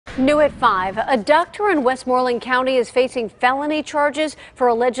New at 5, a doctor in Westmoreland County is facing felony charges for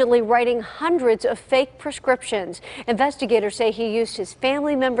allegedly writing hundreds of fake prescriptions. Investigators say he used his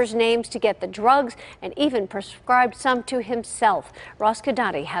family members' names to get the drugs and even prescribed some to himself.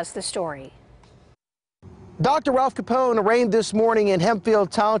 Guidotti has the story. Dr. Ralph Capone arraigned this morning in Hempfield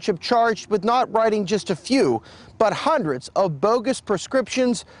Township, charged with not writing just a few, but hundreds of bogus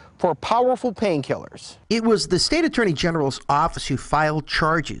prescriptions for powerful painkillers. It was the state attorney general's office who filed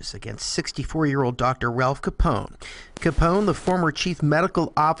charges against 64-year-old Dr. Ralph Capone. Capone, the former chief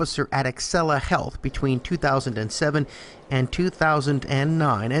medical officer at Excella Health between 2007 and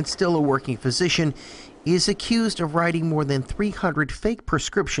 2009, and still a working physician, is accused of writing more than 300 fake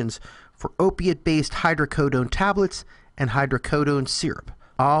prescriptions for opiate-based hydrocodone tablets and hydrocodone syrup,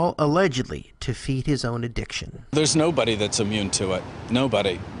 all allegedly to feed his own addiction. There's nobody that's immune to it.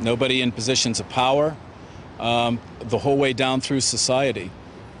 Nobody. Nobody in positions of power, the whole way down through society.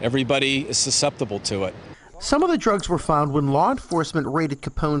 Everybody is susceptible to it. Some of the drugs were found when law enforcement raided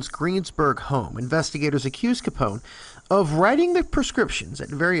Capone's Greensburg home. Investigators accused Capone of writing the prescriptions at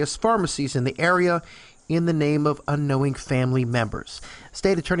various pharmacies in the area in the name of unknowing family members.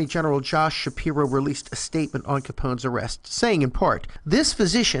 State Attorney General Josh Shapiro released a statement on Capone's arrest, saying in part, "This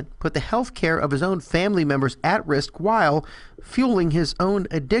physician put the health care of his own family members at risk while fueling his own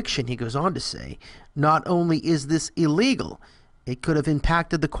addiction." He goes on to say, "Not only is this illegal, it could have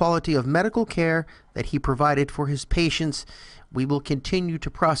impacted the quality of medical care that he provided for his patients. We will continue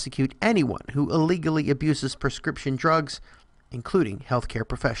to prosecute anyone who illegally abuses prescription drugs, including healthcare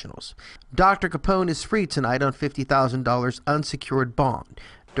professionals." Dr. Capone is free tonight on $50,000 unsecured bond.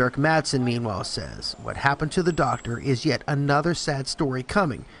 Dirk Madsen, meanwhile, says what happened to the doctor is yet another sad story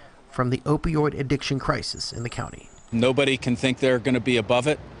coming from the opioid addiction crisis in the county. Nobody can think they're going to be above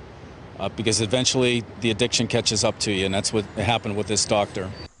it because eventually the addiction catches up to you, and that's what happened with this doctor.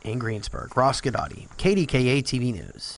 In Greensburg, Guidotti, KDKA-TV News.